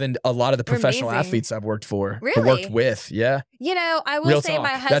 More so than a lot of the We're professional amazing. athletes I've worked for. Really? Worked with. Yeah. You know, I will Real say talk.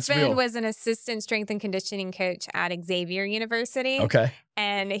 my That's real. husband was an assistant strength and conditioning coach at Xavier University. Okay.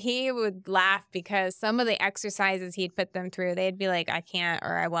 And he would laugh because some of the exercises he'd put them through, they'd be like, I can't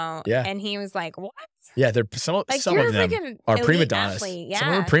or I won't. Yeah. And he was like, what? Yeah. They're some Like, of you're a them freaking are elite prima donnas. athlete. Some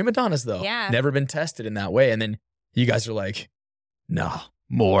of them Yeah. are prima donnas though. Yeah. Never been tested in that way. And then you guys are like, no,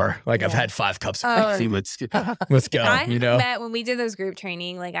 more. Like I've Yeah. had 5 cups. Oh. Let's go. I You know? met when we did those group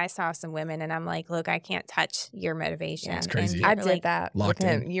training, like I saw some women and I'm like, look, I can't touch your motivation. Yeah, it's And crazy. they I were did like, that locked with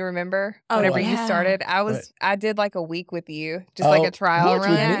him. in. You remember? Oh, Whenever yeah. you started, I did like a week with you, just like Oh, a trial what,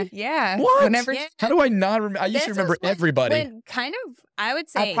 with run. me? Yeah. What? Whenever Yeah. How do I not remember? I used This to remember is when- everybody. when kind of, I would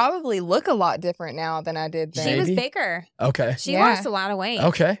say I probably look a lot different now than I did then. she was Maybe. bigger. Okay. She Yeah. lost a lot of weight.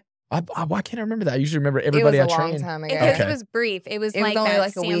 Okay. Why can't I remember that? I usually remember It everybody was a I long trained. time ago. Because Okay. it was brief. It was It was like only that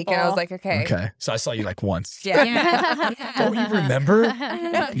like a week, and I was like, okay. Okay. So I saw you like once. Yeah. Don't you remember?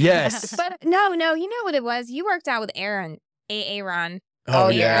 Yes. But no, you know what it was? You worked out with Aaron, Aaron. Oh, Oh,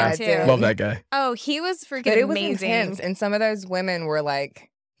 yeah. yeah, I did. Love that guy. Oh, he was freaking But it was amazing. intense, and some of those women were like,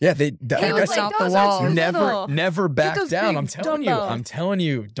 Yeah, He It was was like, off the those walls. are too never little. back those down. big I'm telling dumbbells.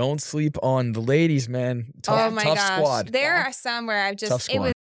 you, don't sleep on the ladies, man. Tough, Oh my tough gosh. squad. There Yeah. are some where I've Tough just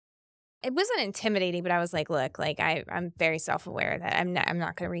squad. it wasn't intimidating, but I was like, look, like I'm very self-aware that I'm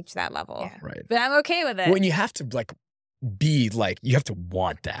not going to reach that level. Yeah. Right. But I'm okay with it. When you have to like be like, you have to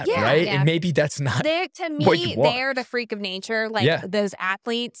want that, Yeah. right? Yeah. And maybe that's not. They're, to what you me, want. they're the freak of nature. Like Yeah. those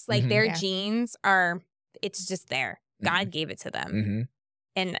athletes, like Mhm. their Yeah. genes are, it's just there. God gave it to them. Mhm.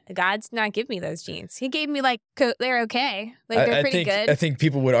 And God's not give me those genes. He gave me like, they're okay. Like they're pretty good. I think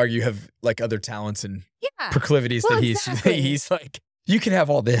people would argue have like other talents and Yeah. proclivities Well, that exactly. he's like, you can have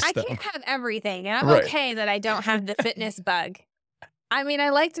all this I though. can't have everything. And I'm Right. okay that I don't have the fitness bug. I mean, I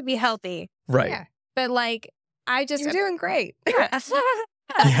like to be healthy, Right. Yeah. but like, I just. "You're doing great." Yeah,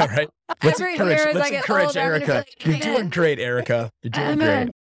 right. Let's Every encourage, year as I let's get encourage older, I'm gonna be Erica. like, You're "Amen." doing great, Erica. You're doing Amen.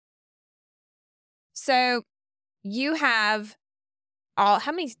 great. So you have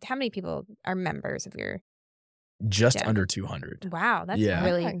how many people are members of your? Just Yeah. under 200. Wow, that's Yeah.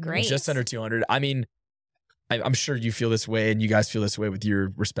 really Yeah, great. Just under 200. I mean, I'm sure you feel this way and you guys feel this way with your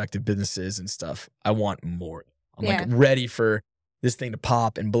respective businesses and stuff. I want more. I'm Yeah. like ready for this thing to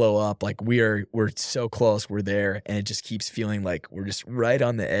pop and blow up. Like we're so close. We're there. And it just keeps feeling like we're just right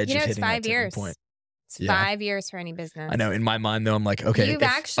on the edge You know, of it's hitting that 5 tipping years. point. It's Yeah. 5 years for any business. I know. In my mind, though, I'm like, okay, You've if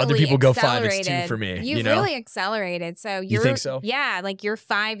actually other people go 5, it's 2 accelerated. for me. You've You know? really accelerated. So You think so? Yeah, like your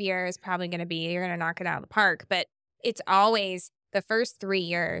 5 years probably going to be, you're going to knock it out of the park. But it's always the first 3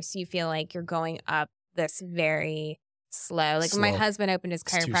 years, you feel like you're going up this very slow. Like when my Slow. husband opened his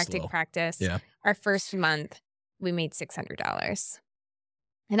It's too chiropractic slow. practice, Yeah. our first month, we made $600.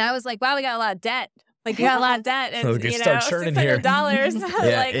 And I was like, wow, we got a lot of debt. Like, we got a lot of debt. And, So we can you know, start churning here. $600.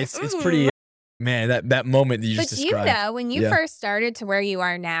 Yeah, like, it's ooh. pretty, man, that moment that you just But you described. know, when you Yeah. first started to where you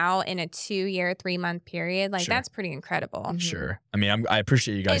are now in a 2-year, 3-month period, like Sure. that's pretty incredible. Sure. I mean, I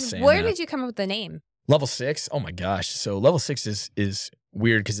appreciate you guys And saying where that. did you come up with the name? Level 6? Oh my gosh. So level 6 is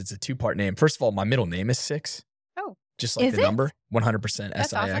weird because it's a 2-part name. First of all, my middle name is 6. Oh. Just like Is the it? number. 100% That's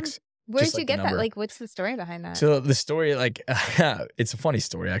SIX. awesome. Where Just did you like the get that? number. Like, what's the story behind that? So the story, like, it's a funny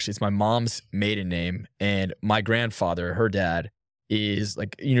story, actually. It's my mom's maiden name. And my grandfather, her dad, is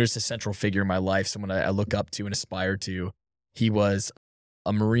like, just a central figure in my life, someone I look up to and aspire to. He was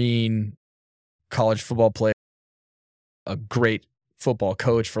a Marine, college football player, a great football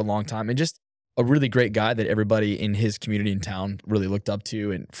coach for a long time, and just a really great guy that everybody in his community and town really looked up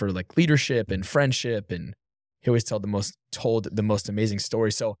to, and for like leadership and friendship. And he always told the most amazing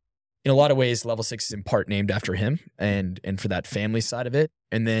story. So in a lot of ways, level 6 is in part named after him and for that family side of it.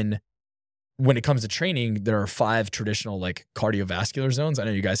 And then when it comes to training, there are 5 traditional like cardiovascular zones. I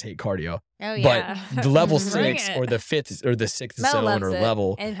know you guys hate cardio, oh, yeah. but the level Bring 6 it. or the 5th or the 6th Mel zone loves or it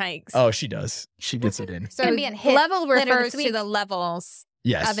level. and hikes. Oh, she does. She gets it in. so gonna be in hit level later refers this week. to the levels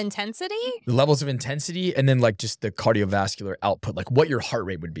Yes. of intensity. The levels of intensity and then like just the cardiovascular output, like what your heart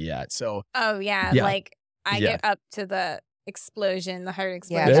rate would be at. So Oh, yeah. Yeah. Like, I Yeah. get up to the explosion, the heart Yeah,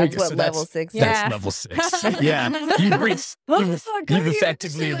 explosion. There you that's go. what So level 6 Yeah. That's level 6. Yeah. You've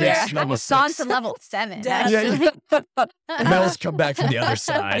effectively Yeah. reached level It's on 6. to level 7. Yeah. Yeah, Mel's come back from the other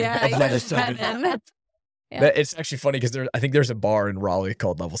side Yeah, of level you're 7. seven. Yeah. It's actually funny because I think there's a bar in Raleigh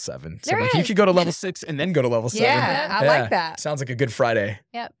called Level 7. So There like, you is. could go to Level 6 and then go to Level 7. Yeah, I like that. Sounds like a good Friday.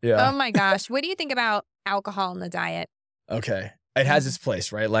 Yep. Yeah. Oh, my gosh. What do you think about alcohol in the diet? Okay. It has its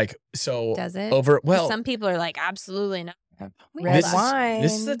place, right? Like, so Does it? some people are like, absolutely not. Red this wine.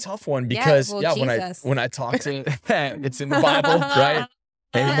 Is, this is a tough one Yeah, because well, yeah, Jesus. when I talk to it's in the Bible, right?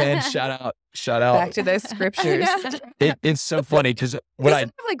 Hey man, shout out. Back to those scriptures. It's so funny because what I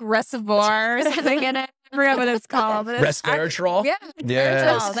like reservoirs, something in it. I forgot what it's called. But resveratrol. Yeah.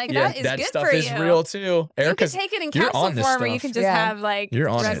 Yes. Like, yeah, that is that good stuff for is you. real too. You can Erica's take it in you're capsule on this form where you stuff. can just Yeah. have like You're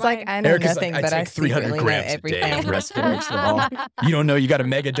on red it. It's like wine. I know Erica's nothing, like, but I I take 300 secretly know grams a everything. day of resveratrol. You don't know you got to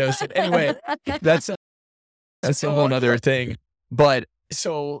mega dose it. Anyway, that's a whole other thing. But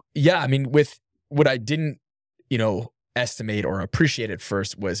so yeah, I mean, with what I didn't, estimate or appreciate at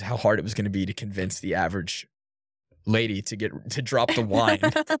first was how hard it was going to be to convince the average lady to drop the wine.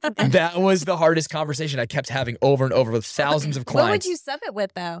 That was the hardest conversation I kept having over and over with thousands of clients. What would you sub it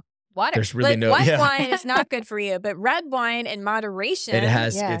with though? Water. There's really like, white yeah. wine is not good for you, but red wine in moderation. It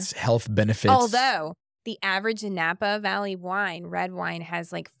has Yeah. its health benefits. Although the average Napa Valley wine, red wine,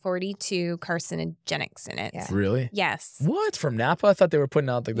 has like 42 carcinogenics in it. Yeah. Really? Yes. What? From Napa? I thought they were putting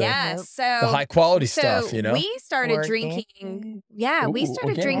out the Yes. So high quality so stuff, we started Organic. drinking. Yeah, we Ooh,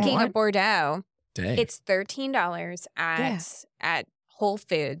 started organic drinking wine. a Bordeaux. Dang. It's $13 at Whole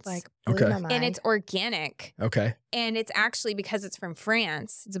Foods. Like, Okay. blew my mind. and it's organic. okay. And it's actually because it's from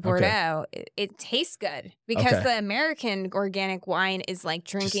France, it's a Okay. Bordeaux, it tastes good. Because Okay. the American organic wine is like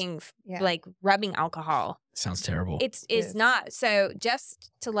drinking, yeah. like rubbing alcohol. Sounds terrible. It's Yes. not. So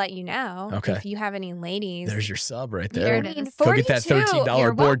just to let you know, Okay. if you have any ladies, There's your sub right There there. it is. Go get that 42, $13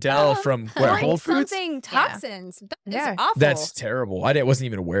 you're Bordeaux welcome. from where, Whole Foods? something toxins. That is Yeah. awful. That's terrible. I wasn't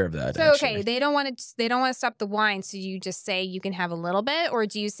even aware of that. So actually. okay, they don't want to stop the wine. So you just say you can have a little bit, or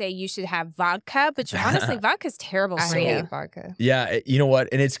do you say you should have vodka? But honestly, vodka's terrible I for you. hate vodka. Yeah, you know what?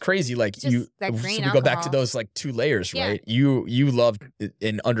 And it's crazy. Like Just you, that so green we go back to alcohol. those like two layers, Yeah. right? You love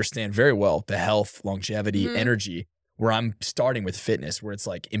and understand very well the health, longevity, Mhm. energy. Where I'm starting with fitness, where it's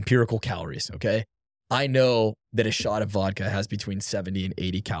like empirical calories. Okay, I know that a shot of vodka has between 70 and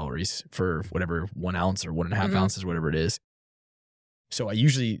 80 calories for whatever 1 ounce or 1.5 Mhm. ounces, whatever it is. So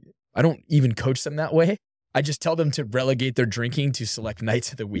I don't even coach them that way. I just tell them to relegate their drinking to select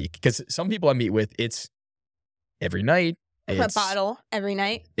nights of the week. Because some people I meet with, it's every night. A It's- bottle every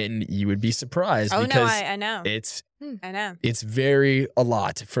night. and you would be surprised Oh no, because I know. it's I know. it's very a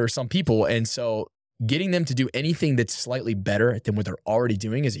lot for some people. And so getting them to do anything that's slightly better than what they're already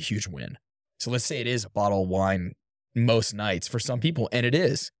doing is a huge win. So let's say it is a bottle of wine most nights for some people, and it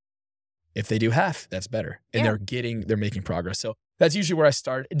is. If they do half, that's better. And Yeah. they're making progress. So that's usually where I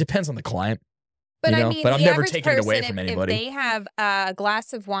start. It depends on the client. But you know, I mean, but I'm the never average taking it away person, from if anybody. they have a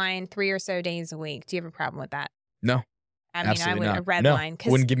glass of wine 3 or so days a week, do you have a problem with that? No, I mean, absolutely I would not. a red No, wine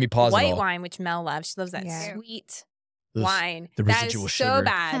because wouldn't give me pause white at all. wine, which Mel loves, she loves that Yeah. sweet Ugh, wine. the That residual is sugar. so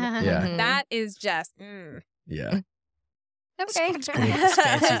bad. Yeah. Mhm. That is just. Yeah. Okay. It's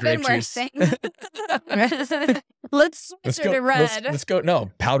fancy It's grape been juice. worse. Let's switch Let's it go. to red. Let's go. No,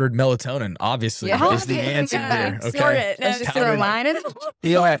 powdered melatonin, obviously, Yeah. is the answer here. Okay. Snort it. No, just Powdered- Remind it.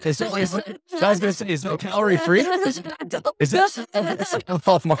 Yeah, I was gonna say, is it calorie free? Is that?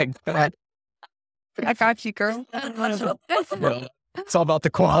 Oh my god! I got you, girl. Well, it's all about the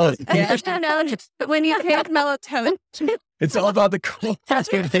quality. No, when you take melatonin, It's all about the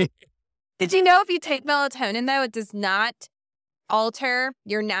quality. Did you know if you take melatonin, though, it does not alter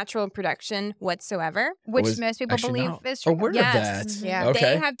your natural production whatsoever? which Was- most people actually, believe no. is true. Aware Yes. of that. Yeah. Okay.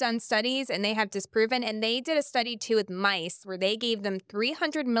 They have done studies and they have disproven, and they did a study too with mice where they gave them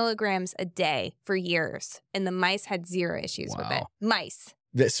 300 milligrams a day for years, and the mice had zero issues with it. Wow. Mice.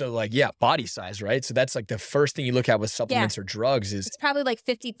 So like, yeah, body size, right? So that's like the first thing you look at with supplements or drugs is It's probably like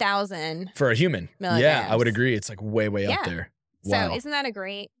 50,000. for a human. Yeah, I Milligrams. would agree. It's like way up Yeah. there. So Wow. isn't that a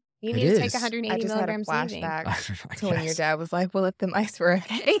great? You It need to take is. 180 I just had a milligrams a day. flashback I to when your guess. dad was like, well, if the mice were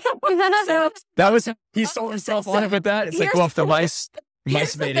okay. That was he sold himself on it with that. It's like, Here's- well, if the mice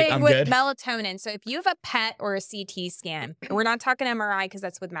Here's the made thing it, I'm with good. melatonin. So if you have a PET or a CT scan, and we're not talking MRI because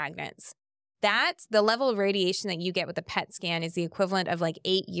that's with magnets. That's the level of radiation that you get with a PET scan is the equivalent of like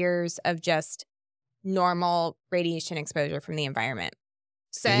 8 years of just normal radiation exposure from the environment.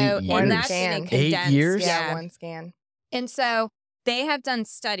 So 8 and years? that's in a One scan. 8 condensed, years? Yeah, one scan. And so they have done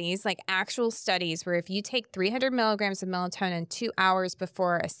studies, like actual studies, where if you take 300 milligrams of melatonin 2 hours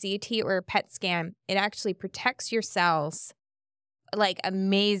before a CT or a PET scan, it actually protects your cells like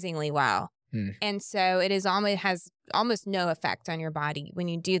amazingly well. Hmm. And so it has almost no effect on your body when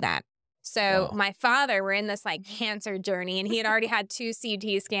you do that. So Wow. my father, we're in this like cancer journey, and he had already had 2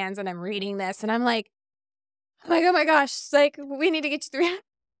 CT scans, and I'm reading this, and I'm like, oh my gosh, like we need to get you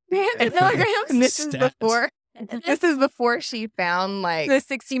 300 milligrams. And this is Stats. before. This is before she found like The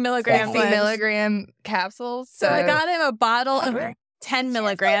 60 milligram 60 ones. milligram capsules. So I got him a bottle of 10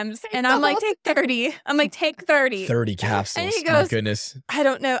 milligrams. And I'm like, take 30. I'm like, take 30. 30 capsules. And he My goes, goodness. I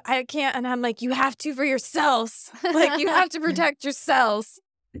don't know. I can't. And I'm like, you have to for your cells. Like, you have to protect your cells.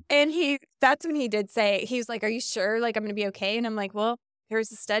 And that's when he did say, he was like, are you sure? Like, I'm going to be okay. And I'm like, well,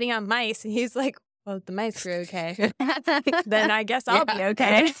 there's a study on mice. And he's like, well, if the mice are okay, then I guess I'll be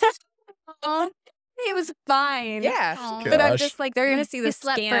okay. He was fine. Yeah. Aw. But I'm Gosh. just like, they're going to see the He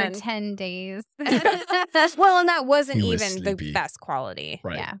slept scan. for 10 days. Well, and that wasn't He was even sleepy. the best quality.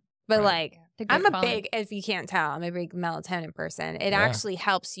 Right. Yeah. But Right. like, The good I'm a quality. big, if you can't tell, I'm a big melatonin person. It Yeah. actually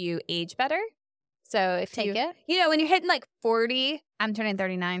helps you age better. So if Take you, it. you know, when you're hitting like 40, I'm turning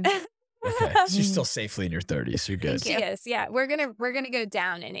 39. Okay. So you're still safely in your 30s. You're good. she is. Yeah, we're gonna go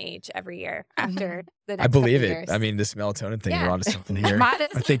down in age every year after the next I believe couple it. years. I mean, this melatonin thing, Yeah. we're onto something here. Might as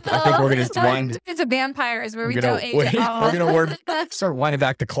I think well. we're gonna wind. It's a vampires where we We're gonna, don't age at all. we're gonna start winding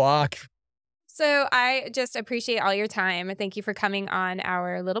back the clock. So I just appreciate all your time. Thank you for coming on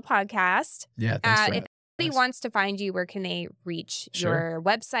our little podcast. Yeah. Thanks for If anybody wants to find you, where can they reach Sure. your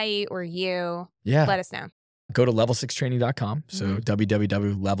website or you? Yeah. Let us know. Go to level6training.com. So Mhm.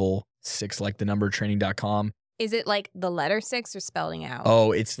 www.level6 like the number training.com. Is it like the letter 6 or spelling out?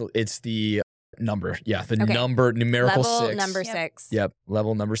 Oh, it's the number. Yeah, the Okay. numerical Level 6. number Yep. 6. Yep,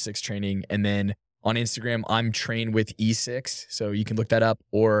 level number 6 training. And then on Instagram, I'm trained with E6. So you can look that up,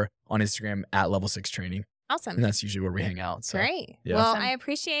 or on Instagram at level 6 training. Awesome. And that's usually where we hang out. So Great. yeah. Well, Awesome. I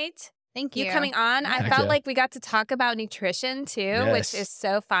appreciate Thank you you. coming on. I Heck felt yeah. like we got to talk about nutrition too, Yes. which is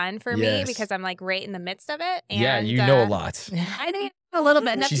so fun for me Yes. because I'm like right in the midst of it. And, yeah, you know a lot. I know a little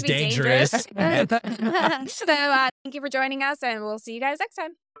bit. Enough She's to be dangerous. so thank you for joining us, and we'll see you guys next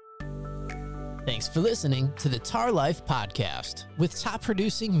time. Thanks for listening to the Tar Life Podcast with top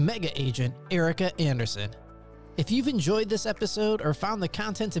producing mega agent Erica Anderson. If you've enjoyed this episode or found the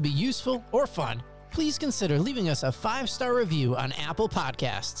content to be useful or fun, please consider leaving us a 5-star review on Apple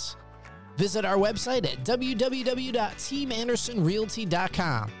Podcasts. Visit our website at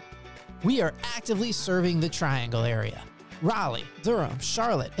www.teamandersonrealty.com. We are actively serving the Triangle area: Raleigh, Durham,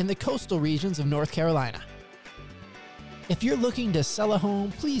 Charlotte, and the coastal regions of North Carolina. If you're looking to sell a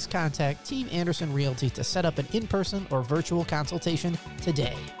home, please contact Team Anderson Realty to set up an in-person or virtual consultation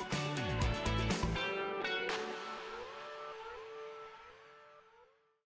today.